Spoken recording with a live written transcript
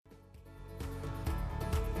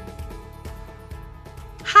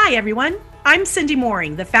Hi, everyone. I'm Cindy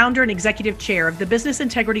Mooring, the founder and executive chair of the Business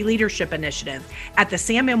Integrity Leadership Initiative at the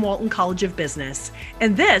Sam M. Walton College of Business.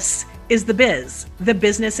 And this is The Biz, the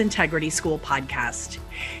Business Integrity School podcast.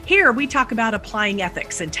 Here, we talk about applying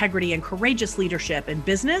ethics, integrity, and courageous leadership in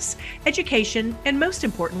business, education, and most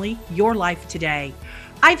importantly, your life today.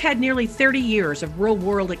 I've had nearly 30 years of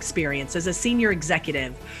real-world experience as a senior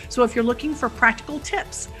executive. So if you're looking for practical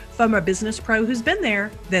tips from a business pro who's been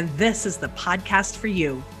there, then this is the podcast for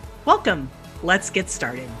you. Welcome. Let's get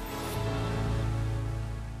started.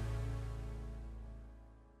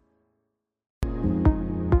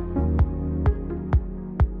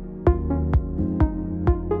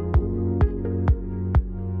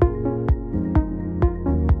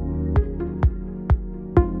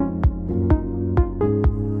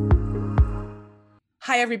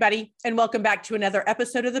 Hi, everybody, and welcome back to another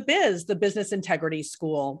episode of The Biz, the Business Integrity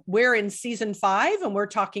School. We're in season 5, and we're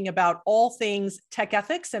talking about all things tech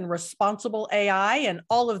ethics and responsible AI and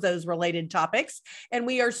all of those related topics. And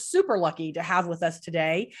we are super lucky to have with us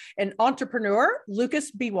today an entrepreneur,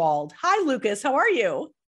 Lukas Biewald. Hi, Lukas. How are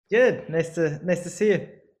you? Good. Nice to see you.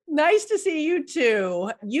 Nice to see you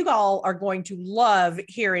too. You all are going to love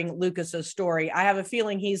hearing Lukas's story. I have a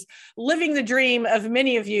feeling he's living the dream of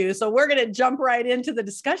many of you. So we're going to jump right into the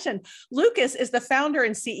discussion. Lukas is the founder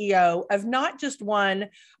and CEO of not just one,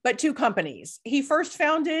 but 2 companies. He first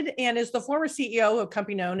founded and is the former CEO of a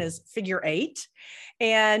company known as Figure 8.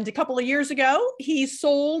 And a couple of years ago, he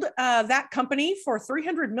sold that company for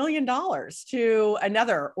 $300 million to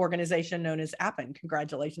another organization known as Appen.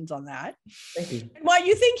 Congratulations on that. Thank you. And while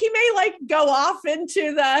you think he may go off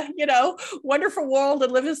into the, wonderful world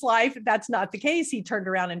and live his life, that's not the case. He turned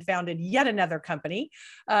around and founded yet another company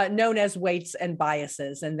known as Weights and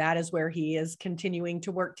Biases. And that is where he is continuing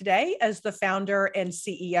to work today as the founder and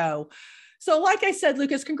CEO. So like I said,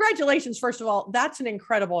 Lukas, congratulations. First of all, that's an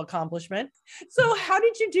incredible accomplishment. So how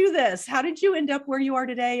did you do this? How did you end up where you are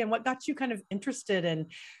today? And what got you kind of interested in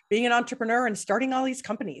being an entrepreneur and starting all these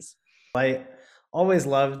companies? I always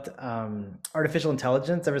loved artificial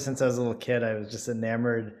intelligence. Ever since I was a little kid, I was just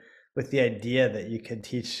enamored with the idea that you could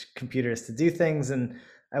teach computers to do things. And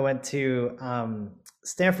I went to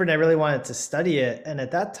Stanford and I really wanted to study it. And at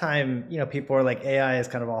that time, people were like, AI is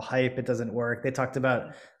kind of all hype. It doesn't work. They talked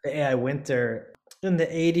about the AI winter. In the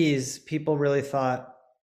 80s, people really thought,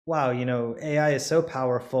 wow, AI is so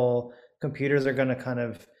powerful. Computers are going to kind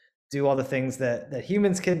of do all the things that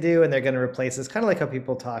humans can do, and they're going to replace us, kind of like how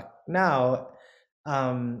people talk now.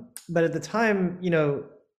 But at the time,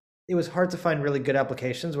 it was hard to find really good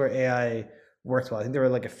applications where AI worked well. I think there were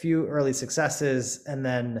like a few early successes, and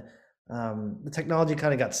then the technology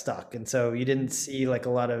kind of got stuck. And so you didn't see like a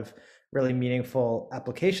lot of really meaningful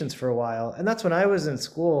applications for a while. And that's when I was in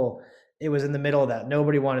school. It was in the middle of that.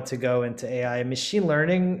 Nobody wanted to go into AI. Machine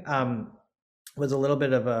learning was a little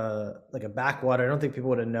bit of a backwater. I don't think people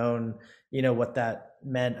would have known, what that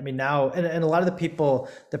meant. I mean, now, and a lot of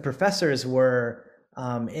the professors were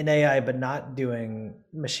in AI, but not doing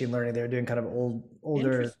machine learning. They were doing kind of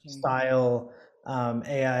older style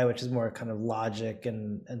AI, which is more kind of logic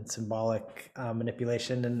and symbolic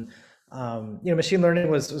manipulation. And machine learning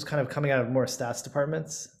was kind of coming out of more stats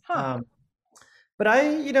departments. But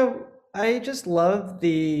I just love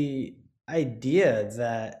the idea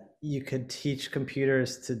that you could teach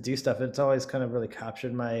computers to do stuff. It's always kind of really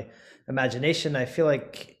captured my imagination. I feel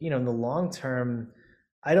like, in the long term,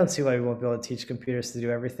 I don't see why we won't be able to teach computers to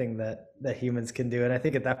do everything that humans can do. And I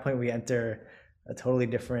think at that point we enter a totally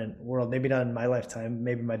different world. Maybe not in my lifetime,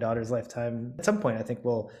 maybe my daughter's lifetime. At some point, I think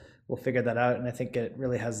we'll figure that out. And I think it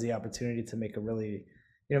really has the opportunity to make a really,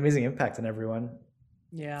 amazing impact on everyone.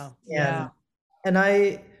 Yeah. And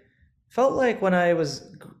I felt like when I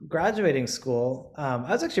was graduating school, I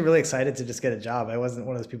was actually really excited to just get a job. I wasn't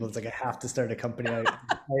one of those people that's like, I have to start a company.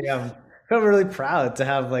 I felt really proud to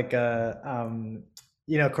have like a,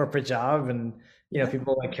 corporate job, and,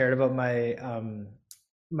 people like cared about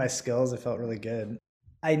my skills. It felt really good.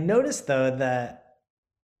 I noticed though that,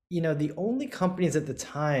 the only companies at the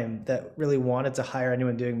time that really wanted to hire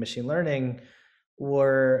anyone doing machine learning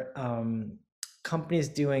were companies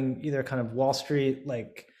doing either kind of Wall Street,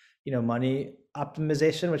 like, money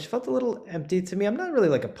optimization, which felt a little empty to me. I'm not really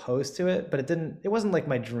like opposed to it, but it wasn't like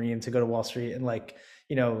my dream to go to Wall Street and like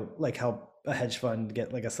help a hedge fund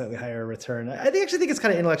get like a slightly higher return. I actually think it's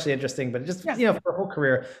kind of intellectually interesting, but it just, for a whole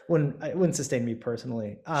career, it wouldn't sustain me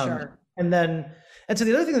personally. Sure. And so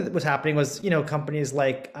the other thing that was happening was, companies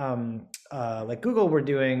like Google were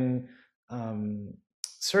doing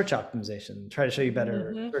search optimization, try to show you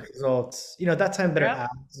better search results. At that time, better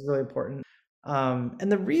ads is really important.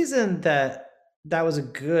 And the reason that that was a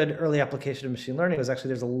good early application of machine learning was actually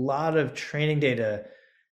there's a lot of training data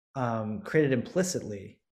created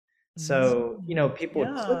implicitly. So, people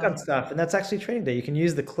would click Yeah. on stuff, and that's actually training data. You can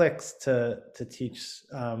use the clicks to teach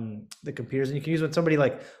the computers, and you can use when somebody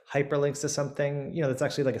like hyperlinks to something, that's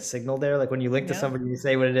actually like a signal there. Like when you link to Yeah. somebody, you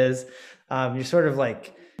say what it is. You're sort of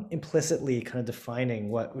like implicitly kind of defining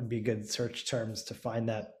what would be good search terms to find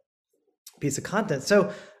that piece of content.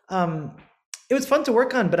 So it was fun to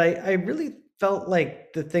work on, but I really felt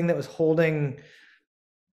like the thing that was holding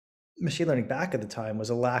machine learning back at the time was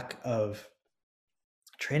a lack of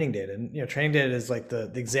training data. And training data is like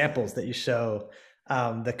the examples that you show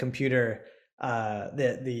the computer,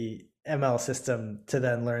 the ML system to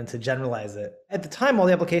then learn to generalize it. At the time, all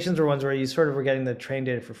the applications were ones where you sort of were getting the trained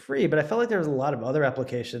data for free, but I felt like there was a lot of other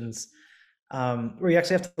applications where you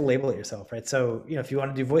actually have to label it yourself, right? So, if you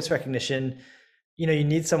want to do voice recognition, you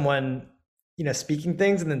need someone, speaking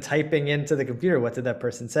things and then typing into the computer, what did that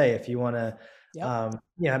person say? If you want to,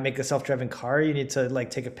 make a self-driving car, you need to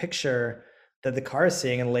like take a picture that the car is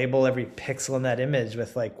seeing and label every pixel in that image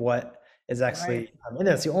with like what is actually in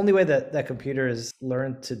there. It's the only way that computers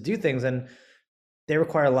learn to do things, and they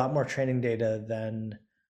require a lot more training data than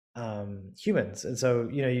humans. And so,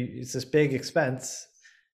 it's this big expense.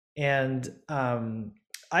 And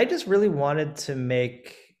I just really wanted to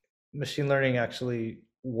make machine learning actually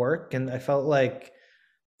work. And I felt like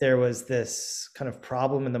there was this kind of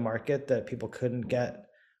problem in the market that people couldn't get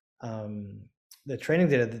the training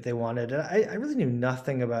data that they wanted. And I really knew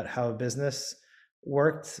nothing about how a business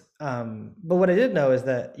worked. But what I did know is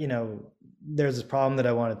that, there's this problem that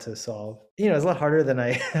I wanted to solve. It's a lot harder than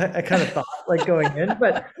I kind of thought like going in,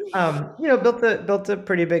 but built a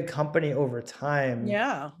pretty big company over time.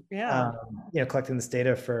 Yeah. Collecting this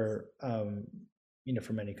data for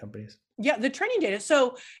for many companies. Yeah, the training data.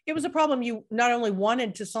 So it was a problem you not only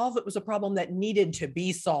wanted to solve, it was a problem that needed to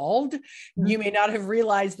be solved. Mm-hmm. You may not have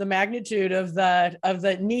realized the magnitude of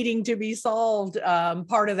the needing to be solved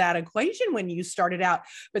part of that equation when you started out,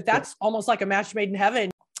 but that's almost like a match made in heaven.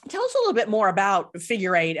 Tell us a little bit more about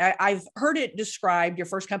Figure 8. I've heard it described, your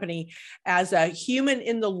first company, as a human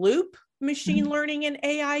in the loop machine learning and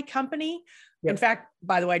AI company. Yep. In fact,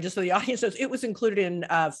 by the way, just so the audience knows, it was included in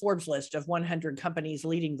Forbes list of 100 companies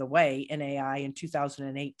leading the way in AI in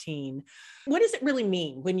 2018. What does it really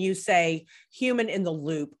mean when you say human in the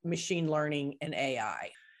loop, machine learning, and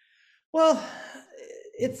AI? Well,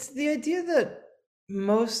 it's the idea that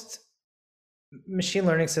most machine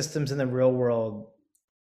learning systems in the real world,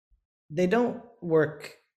 they don't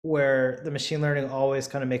work where the machine learning always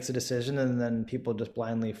kind of makes a decision and then people just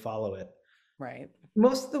blindly follow it. Right.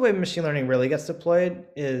 Most of the way machine learning really gets deployed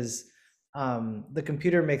is the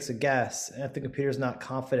computer makes a guess, and if the computer is not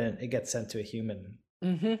confident, it gets sent to a human.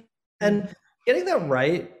 Mm-hmm. And getting that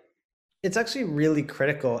right, it's actually really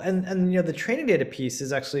critical. And the training data piece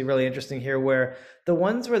is actually really interesting here, where the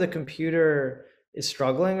ones where the computer is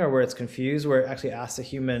struggling or where it's confused, where it actually asks a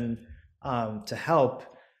human to help,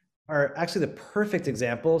 are actually the perfect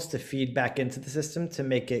examples to feed back into the system to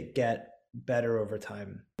make it get better over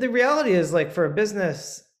time. The reality is, like, for a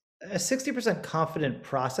business, a 60% confident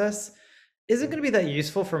process isn't going to be that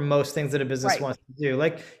useful for most things that a business wants to do.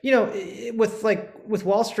 Like, with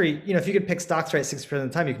Wall Street, if you could pick stocks right 60% of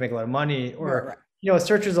the time, you can make a lot of money. Or with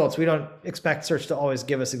search results, we don't expect search to always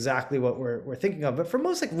give us exactly what we're thinking of. But for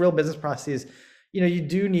most like real business processes, you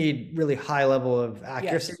do need really high level of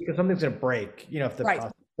accuracy because something's going to break. If the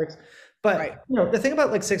process breaks. But the thing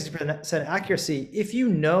about like 60% accuracy, if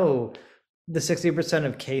the 60%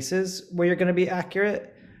 of cases where you're going to be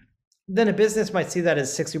accurate, then a business might see that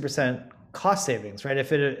as 60% cost savings, right?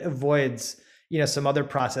 If it avoids, some other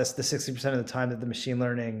process, the 60% of the time that the machine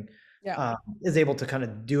learning is able to kind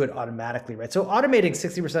of do it automatically, right? So automating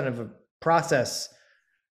 60% of a process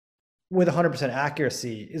with 100%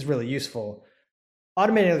 accuracy is really useful.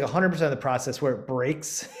 Automating like 100% of the process where it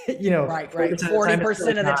breaks,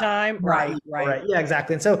 40% of the time. Right. Yeah,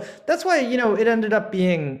 exactly. And so that's why, it ended up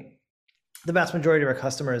being the vast majority of our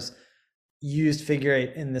customers used Figure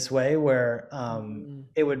 8 in this way, where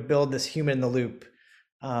it would build this human in the loop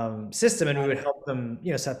system, and we would help them,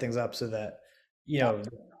 set things up so that, you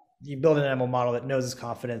build an ML model that knows its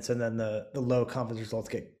confidence, and then the low confidence results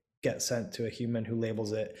get sent to a human who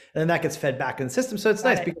labels it, and then that gets fed back in the system. So it's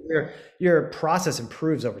nice because your process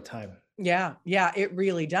improves over time. Yeah, it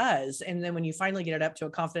really does. And then when you finally get it up to a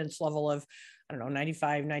confidence level of I don't know,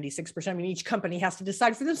 95, 96%. I mean, each company has to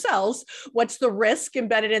decide for themselves what's the risk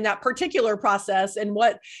embedded in that particular process and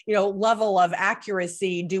what, level of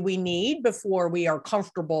accuracy do we need before we are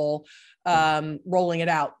comfortable rolling it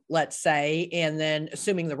out, let's say, and then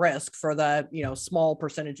assuming the risk for the, small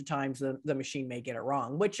percentage of times the machine may get it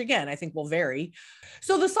wrong, which again, I think will vary.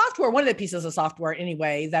 So the software, one of the pieces of software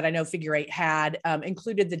anyway, that I know Figure Eight had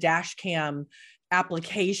included the dash cam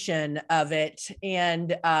application of it,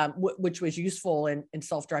 and which was useful in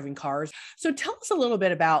self-driving cars. So tell us a little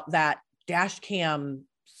bit about that dash cam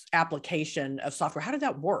application of software. How did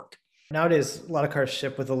that work? Nowadays, a lot of cars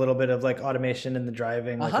ship with a little bit of like automation in the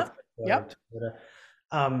driving. Like Yep.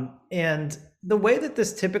 And the way that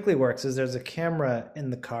this typically works is there's a camera in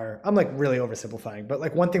the car. I'm like really oversimplifying, but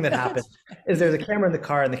like one thing that happens is there's a camera in the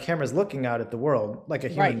car and the camera's looking out at the world like a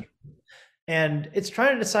human. Right. And it's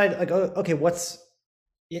trying to decide like, oh, okay, what's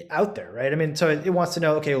out there, right? I mean, so it wants to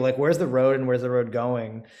know, okay, like where's the road and where's the road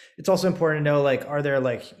going? It's also important to know, like, are there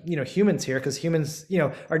like, humans here? Because humans,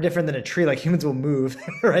 are different than a tree. Like humans will move,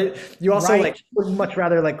 right? You also like would much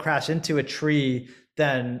rather like crash into a tree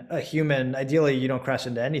than a human. Ideally, you don't crash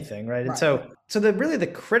into anything, right? And so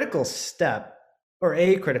the critical step, or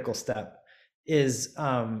a critical step, is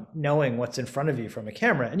knowing what's in front of you from a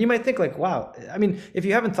camera. And you might think like, wow, I mean, if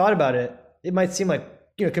you haven't thought about it, it might seem like,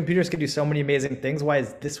 computers can do so many amazing things. Why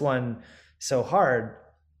is this one so hard?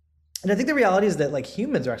 And I think the reality is that like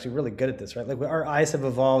humans are actually really good at this, right? Like our eyes have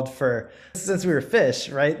evolved since we were fish,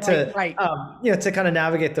 right? To kind of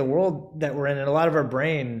navigate the world that we're in. And a lot of our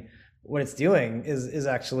brain, what it's doing is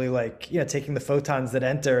actually like, taking the photons that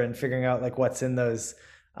enter and figuring out like what's in those,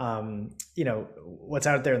 what's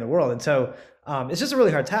out there in the world. And so it's just a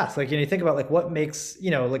really hard task. Like, you think about like what makes,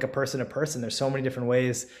 like a person. There's so many different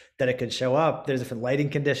ways that it could show up. There's different lighting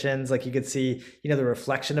conditions. Like you could see, the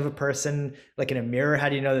reflection of a person, like in a mirror. How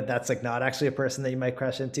do you know that that's like not actually a person that you might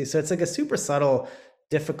crash into? So it's like a super subtle,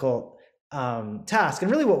 difficult task.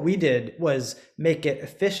 And really what we did was make it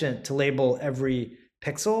efficient to label every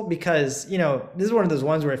pixel, because this is one of those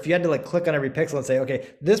ones where if you had to like click on every pixel and say, okay,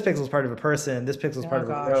 this pixel is part of a person, this pixel is part of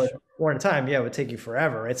a road, one at a time, it would take you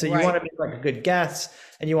forever, right? So you want to make like a good guess,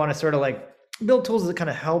 and you want to sort of like build tools that kind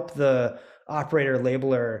of help the operator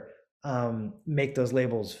labeler make those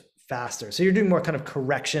labels faster. So you're doing more kind of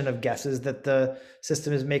correction of guesses that the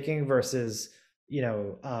system is making versus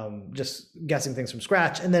just guessing things from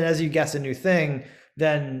scratch. And then as you guess a new thing,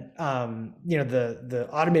 then the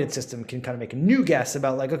automated system can kind of make a new guess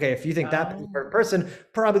about like, okay, if you think that person,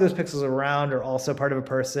 probably those pixels around are also part of a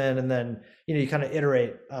person. And then you kind of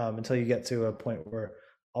iterate until you get to a point where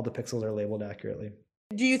all the pixels are labeled accurately.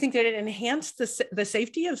 Do you think that it enhanced the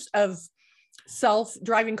safety of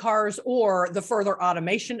self-driving cars, or the further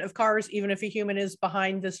automation of cars, even if a human is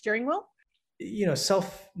behind the steering wheel?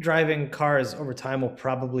 Self-driving cars over time will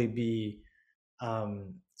probably be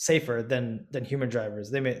safer than human drivers.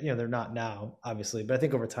 They may, they're not now, obviously, but I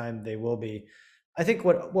think over time they will be. I think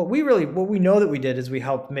what we know that we did is we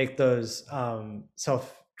helped make those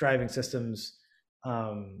self-driving systems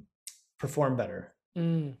perform better.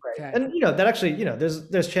 Okay. Right. And that actually,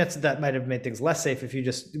 there's chance that might have made things less safe if you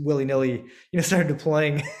just willy-nilly started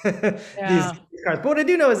deploying these cars. But what I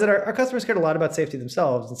do know is that our customers cared a lot about safety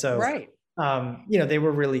themselves, and so they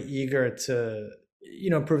were really eager to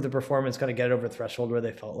improve the performance, kind of get it over a threshold where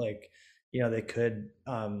they felt like, they could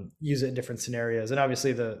use it in different scenarios. And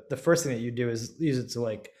obviously the first thing that you do is use it to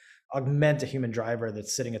like augment a human driver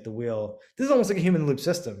that's sitting at the wheel. This is almost like a human loop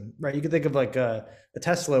system, right? You could think of like a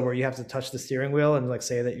Tesla where you have to touch the steering wheel and like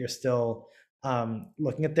say that you're still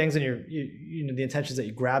looking at things, and the intention is that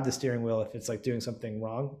you grab the steering wheel if it's like doing something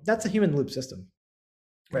wrong. That's a human loop system,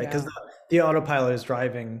 right? Because the autopilot is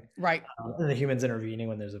driving, right, and the human's intervening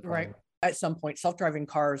when there's a problem. Right. At some point, self-driving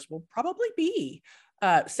cars will probably be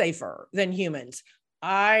safer than humans.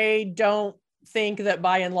 I don't think that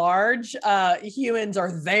by and large, humans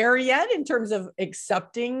are there yet in terms of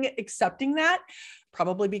accepting that.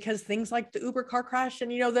 Probably because things like the Uber car crash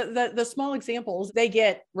and, the small examples, they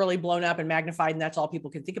get really blown up and magnified, and that's all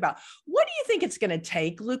people can think about. What do you think it's going to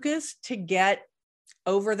take, Lukas, to get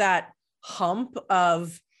over that hump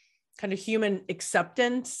of kind of human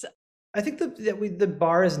acceptance? I think that the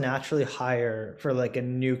bar is naturally higher for like a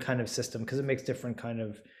new kind of system because it makes different kind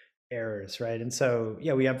of errors, right? And so,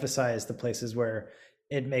 we emphasize the places where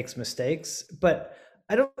it makes mistakes, but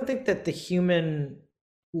I don't think that the human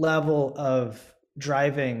level of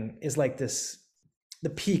driving is like the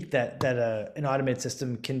peak that an automated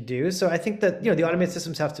system can do. So I think that, the automated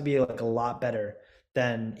systems have to be like a lot better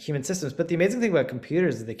than human systems. But the amazing thing about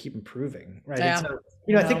computers is they keep improving, right? And so,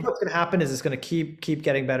 I think what's going to happen is it's going to keep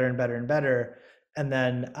getting better and better and better. and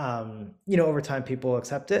then over time people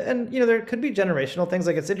accept it, and there could be generational things.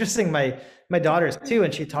 Like, it's interesting, my daughter's 2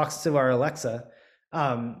 and she talks to our Alexa,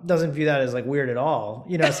 doesn't view that as like weird at all,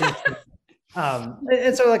 seems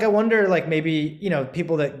and so, like, I wonder, like, maybe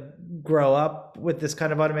people that grow up with this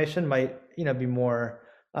kind of automation might be more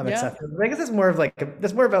Yeah. accepted. But I guess it's more of like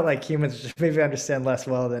that's more about like humans just maybe understand less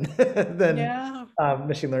well than than Yeah.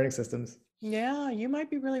 machine learning systems. Yeah, you might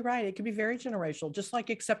be really right. It could be very generational, just like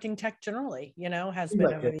accepting tech generally, has Seems been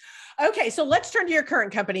like over it. the. Okay, so let's turn to your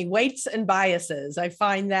current company, Weights and Biases. I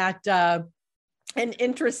find that an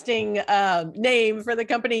interesting name for the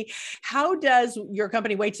company. How does your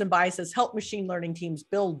company, Weights and Biases, help machine learning teams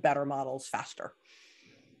build better models faster?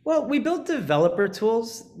 Well, we build developer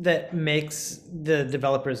tools that makes the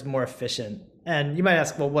developers more efficient. And you might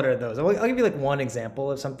ask, well, what are those? I'll give you like one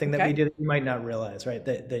example of something that we Okay. do that you might not realize, right?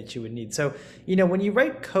 That you would need. So, when you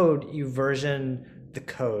write code, you version the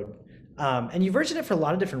code, and you version it for a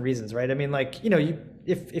lot of different reasons, right? I mean, like,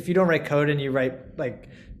 if you don't write code and you write like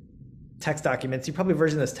text documents, you probably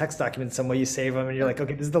version those text documents some way, you save them and you're like,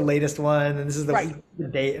 okay, this is the latest one and this is Right. the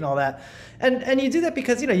date and all that. And you do that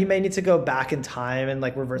because you may need to go back in time and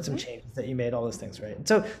like revert some changes that you made, all those things, right? And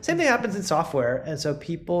so same thing happens in software. And so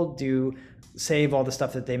people do save all the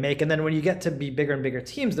stuff that they make. And then when you get to be bigger and bigger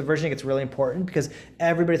teams, the versioning gets really important because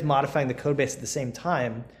everybody's modifying the code base at the same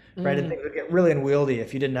time, right? And things would get really unwieldy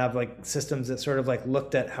if you didn't have like systems that sort of like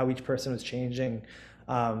looked at how each person was changing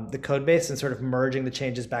the code base and sort of merging the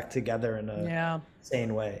changes back together in a Yeah.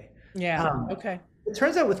 sane way. Yeah. Okay. It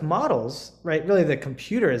turns out with models, right, really the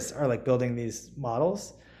computers are like building these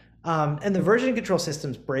models. And the version control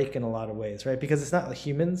systems break in a lot of ways, right? Because it's not like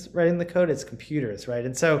humans writing the code, it's computers, right?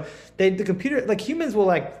 And so the computer, like humans will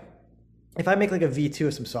like, if I make like a V2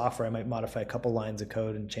 of some software, I might modify a couple lines of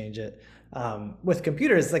code and change it. With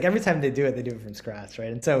computers, like every time they do it from scratch,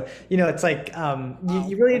 right? And so, it's like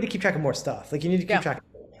you really need to keep track of more stuff. Like you need to keep track of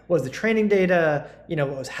what was the training data,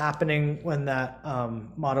 what was happening when that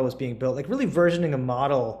model was being built. Like really versioning a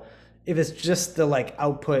model, if it's just the like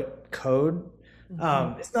output code,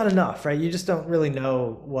 it's not enough, right? You just don't really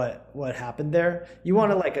know what happened there. You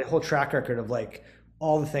want to like a whole track record of like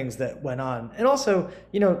all the things that went on. And also,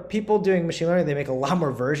 people doing machine learning, they make a lot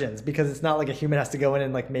more versions because it's not like a human has to go in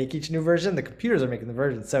and like make each new version. The computers are making the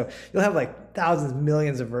versions. So you'll have like thousands,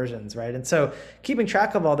 millions of versions, right? And so keeping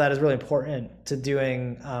track of all that is really important to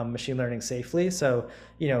doing machine learning safely. So,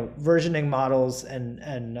 versioning models and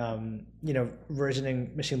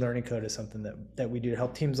versioning machine learning code is something that we do to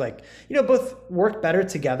help teams like, both work better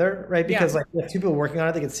together, right? Because like if two people working on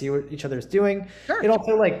it, they can see what each other is doing. Sure. It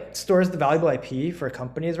also like stores the valuable IP for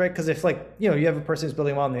companies, right? Because if like, you have a person who's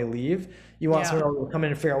building a model and they leave, you want someone to come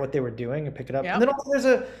in and figure out what they were doing and pick it up. And then also there's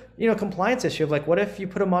a, compliance issue of like, what if you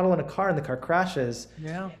put a model in a car and the car crashes?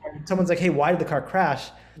 Yeah. And someone's like, hey, why did the car crash?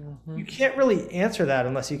 You can't really answer that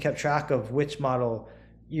unless you kept track of which model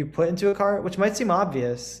you put into a car, which might seem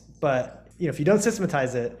obvious, but if you don't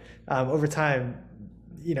systematize it over time,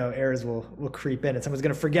 errors will creep in and someone's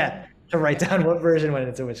going to forget to write down what version went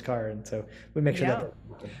into which car. And so we make sure that.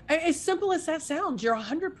 As simple as that sounds, you're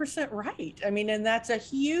 100% right. I mean, and that's a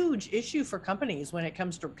huge issue for companies when it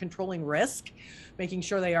comes to controlling risk, making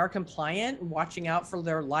sure they are compliant, watching out for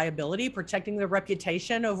their liability, protecting their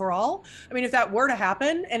reputation overall. I mean, if that were to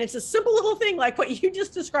happen, and it's a simple little thing like what you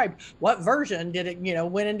just described, what version did it,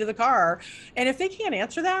 went into the car? And if they can't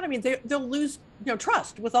answer that, I mean, they'll lose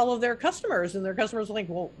trust with all of their customers, and their customers will think,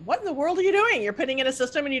 well, what in the world are you doing? You're putting in a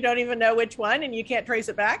system and you don't even know which one, and you can't trace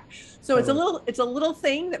it back. So it's a little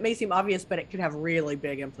thing that may seem obvious, but it could have really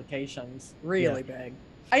big implications, really big.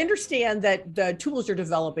 I understand that the tools you're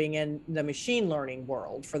developing in the machine learning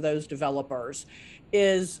world for those developers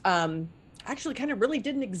is actually kind of really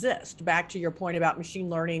didn't exist. Back to your point about machine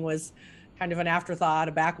learning was kind of an afterthought,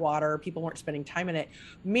 a backwater. People weren't spending time in it.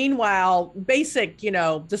 Meanwhile, basic,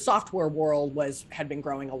 the software world had been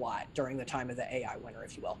growing a lot during the time of the AI winter,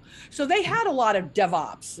 if you will. So they had a lot of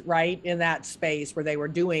DevOps, right, in that space where they were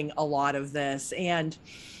doing a lot of this. And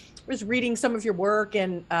I was reading some of your work,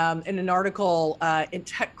 and in an article in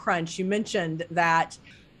TechCrunch, you mentioned that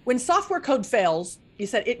when software code fails, you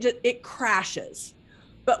said it crashes.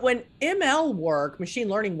 But when ML work, machine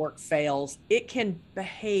learning work fails, it can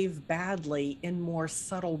behave badly in more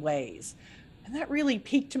subtle ways. And that really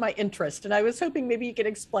piqued my interest. And I was hoping maybe you could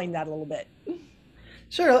explain that a little bit.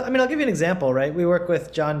 Sure. I mean, I'll give you an example, right? We work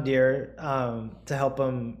with John Deere to help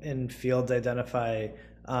them in fields identify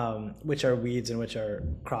which are weeds and which are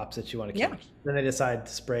crops that you want to keep. Then they decide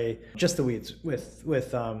to spray just the weeds with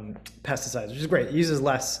pesticides, which is great. It uses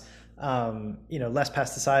less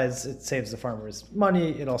pesticides. It saves the farmers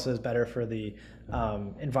money. It also is better for the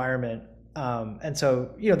environment. And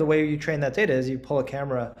so, the way you train that data is you pull a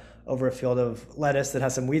camera over a field of lettuce that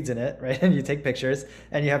has some weeds in it, right? And you take pictures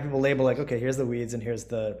and you have people label like, okay, here's the weeds and here's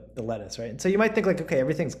the lettuce, right? And so you might think like, okay,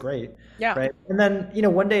 everything's great, Yeah. right? And then,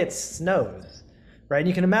 one day it snows, right? And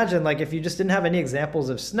you can imagine like if you just didn't have any examples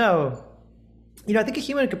of snow, I think a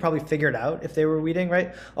human could probably figure it out if they were weeding,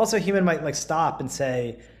 right? Also, a human might like stop and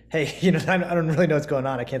say, hey, I don't really know what's going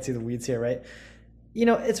on. I can't see the weeds here, right?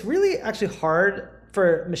 It's really actually hard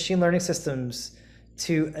for machine learning systems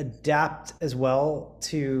to adapt as well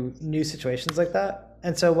to new situations like that.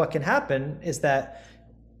 And so what can happen is that,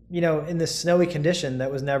 in this snowy condition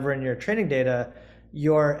that was never in your training data,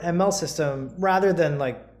 your ML system, rather than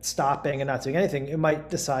like stopping and not doing anything, it might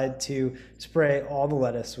decide to spray all the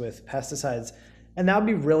lettuce with pesticides. And that would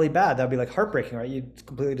be really bad. That would be like heartbreaking, right? You'd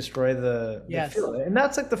completely destroy the Yes. field. And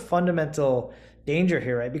that's like the fundamental danger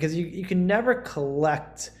here, right? Because you can never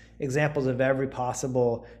collect examples of every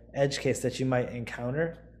possible edge case that you might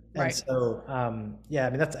encounter. And Right. so, I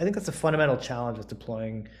think that's a fundamental challenge with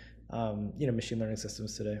deploying, machine learning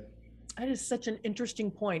systems today. That is such an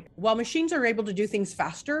interesting point. While machines are able to do things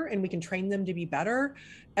faster and we can train them to be better,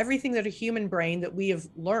 everything that a human brain that we have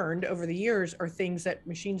learned over the years are things that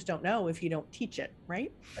machines don't know if you don't teach it,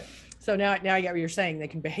 right? So now I get what you're saying. They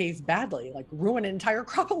can behave badly, like ruin an entire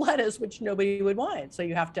crop of lettuce, which nobody would want. So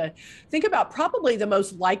you have to think about probably the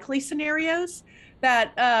most likely scenarios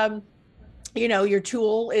that your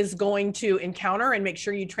tool is going to encounter and make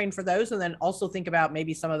sure you train for those. And then also think about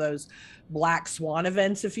maybe some of those black swan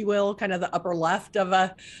events, if you will, kind of the upper left of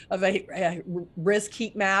a risk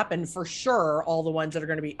heat map. And for sure, all the ones that are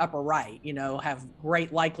going to be upper right, have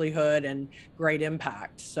great likelihood and great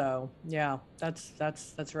impact. So yeah, that's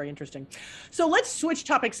very interesting. So let's switch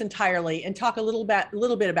topics entirely and talk a little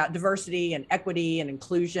bit about diversity and equity and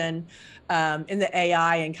inclusion in the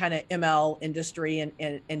AI and kind of ML industry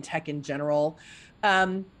and tech in general.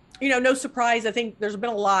 No surprise. I think there's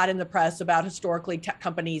been a lot in the press about historically tech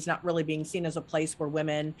companies not really being seen as a place where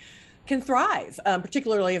women can thrive,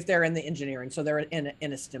 particularly if they're in the engineering. So they're in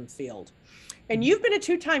a STEM field. And you've been a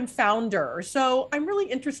two-time founder. So I'm really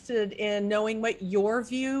interested in knowing what your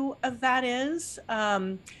view of that is,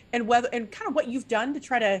 and kind of what you've done to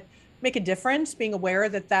try to make a difference, being aware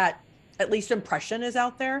that at least impression is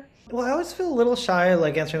out there. Well, I always feel a little shy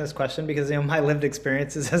like answering this question because my lived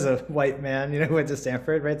experiences as a white man, who went to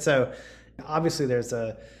Stanford, right? So obviously there's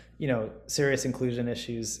serious inclusion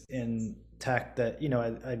issues in tech that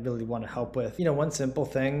I really want to help with. One simple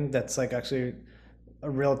thing that's like actually a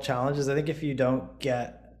real challenge is I think if you don't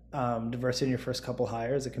get diversity in your first couple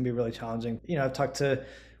hires, it can be really challenging. I've talked to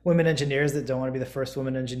women engineers that don't want to be the first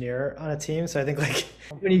woman engineer on a team. So I think like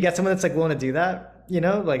when you get someone that's like willing to do that,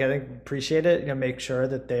 like I think appreciate it, make sure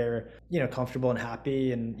that they're, comfortable and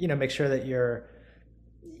happy and, make sure that you're,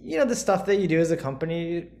 the stuff that you do as a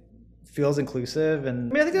company feels inclusive.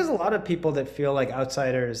 And I think there's a lot of people that feel like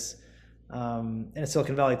outsiders in a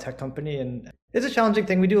Silicon Valley tech company. And it's a challenging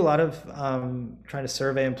thing. We do a lot of trying to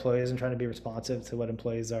survey employees and trying to be responsive to what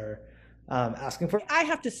employees are asking for. I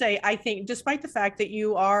have to say, I think despite the fact that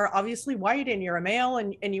you are obviously white and you're a male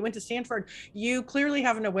and you went to Stanford, you clearly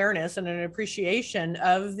have an awareness and an appreciation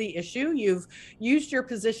of the issue. You've used your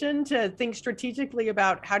position to think strategically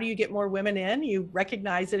about how do you get more women in. You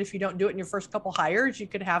recognize that if you don't do it in your first couple hires, you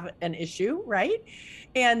could have an issue, right?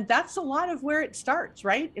 And that's a lot of where it starts,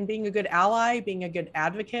 right? And being a good ally, being a good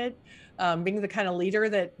advocate, being the kind of leader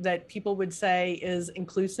that people would say is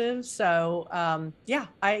inclusive. So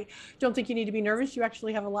I don't think you need to be nervous. You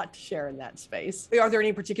actually have a lot to share in that space. Are there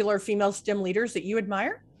any particular female STEM leaders that you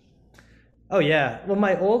admire? Oh yeah. Well,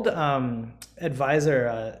 my old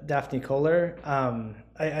advisor, Daphne Kohler,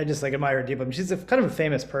 I just like admire her deeply. I mean, she's kind of a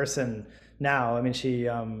famous person now. I mean, she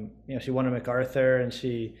she won a MacArthur and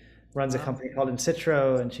she runs a company called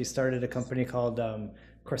Incitro, and she started a company called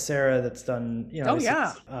Coursera that's done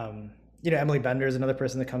Emily Bender is another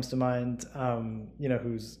person that comes to mind,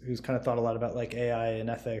 who's kind of thought a lot about like AI and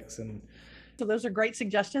ethics. And so those are great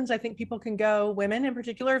suggestions. I think people can go, women in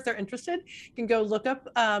particular, if they're interested, can go look up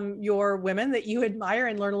your women that you admire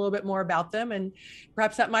and learn a little bit more about them. And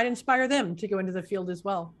perhaps that might inspire them to go into the field as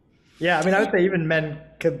well. Yeah, I mean, I would say even men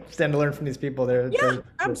could stand to learn from these people. They're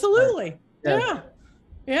absolutely.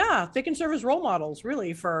 Yeah, they can serve as role models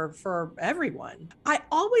really for everyone. I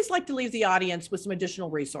always like to leave the audience with some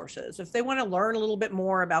additional resources. If they want to learn a little bit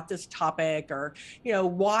more about this topic or,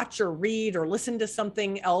 watch or read or listen to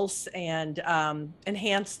something else and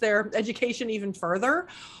enhance their education even further,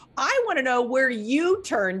 I want to know where you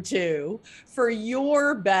turn to for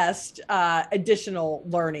your best additional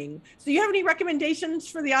learning. So do you have any recommendations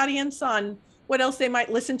for the audience on what else they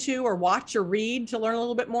might listen to or watch or read to learn a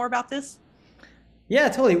little bit more about this? Yeah,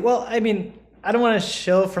 totally. Well, I mean, I don't want to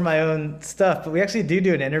shill for my own stuff, but we actually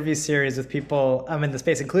do an interview series with people in the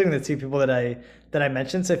space, including the two people that I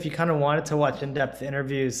mentioned. So if you kind of wanted to watch in-depth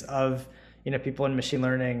interviews of people in machine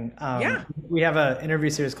learning, Yeah. we have an interview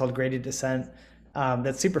series called Gradient Descent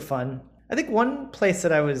that's super fun. I think one place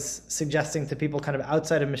that I was suggesting to people kind of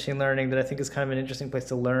outside of machine learning that I think is kind of an interesting place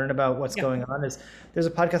to learn about what's Yeah. going on is there's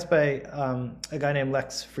a podcast by a guy named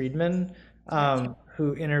Lex Friedman,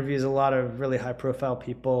 who interviews a lot of really high profile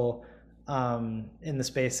people in the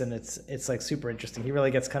space, and it's like super interesting. He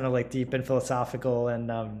really gets kind of like deep and philosophical, and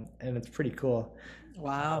it's pretty cool.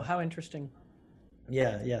 Wow, how interesting.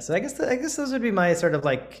 Yeah. So I guess those would be my sort of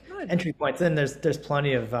like Good. entry points. Then there's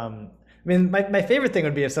plenty of I mean, my favorite thing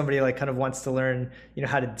would be if somebody like kind of wants to learn,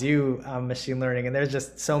 how to do machine learning, and there's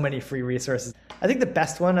just so many free resources. I think the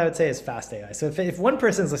best one I would say is Fast AI. So if one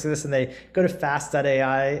person's listening to this and they go to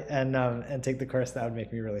fast.ai and take the course, that would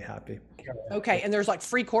make me really happy. Okay, and there's like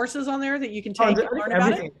free courses on there that you can Oh, take and learn about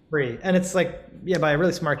everything it? is free, and it's like by a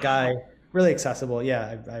really smart guy, really accessible.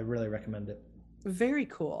 Yeah, I really recommend it. Very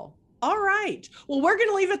cool. All right. Well, we're going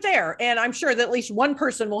to leave it there. And I'm sure that at least one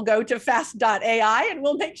person will go to fast.ai, and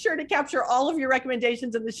we'll make sure to capture all of your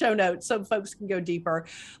recommendations in the show notes so folks can go deeper.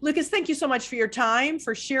 Lukas, thank you so much for your time,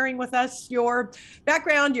 for sharing with us your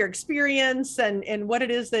background, your experience, and what it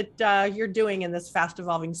is that you're doing in this fast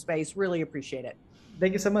evolving space. Really appreciate it.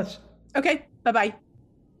 Thank you so much. Okay. Bye-bye.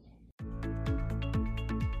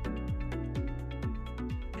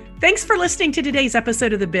 Thanks for listening to today's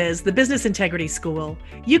episode of The Biz, the Business Integrity School.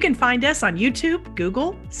 You can find us on YouTube,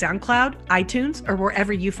 Google, SoundCloud, iTunes, or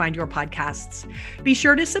wherever you find your podcasts. Be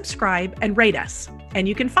sure to subscribe and rate us. And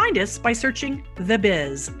you can find us by searching The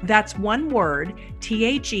Biz. That's one word,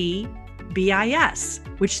 THEBIS,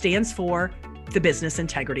 which stands for The Business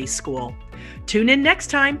Integrity School. Tune in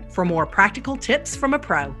next time for more practical tips from a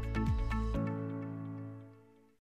pro.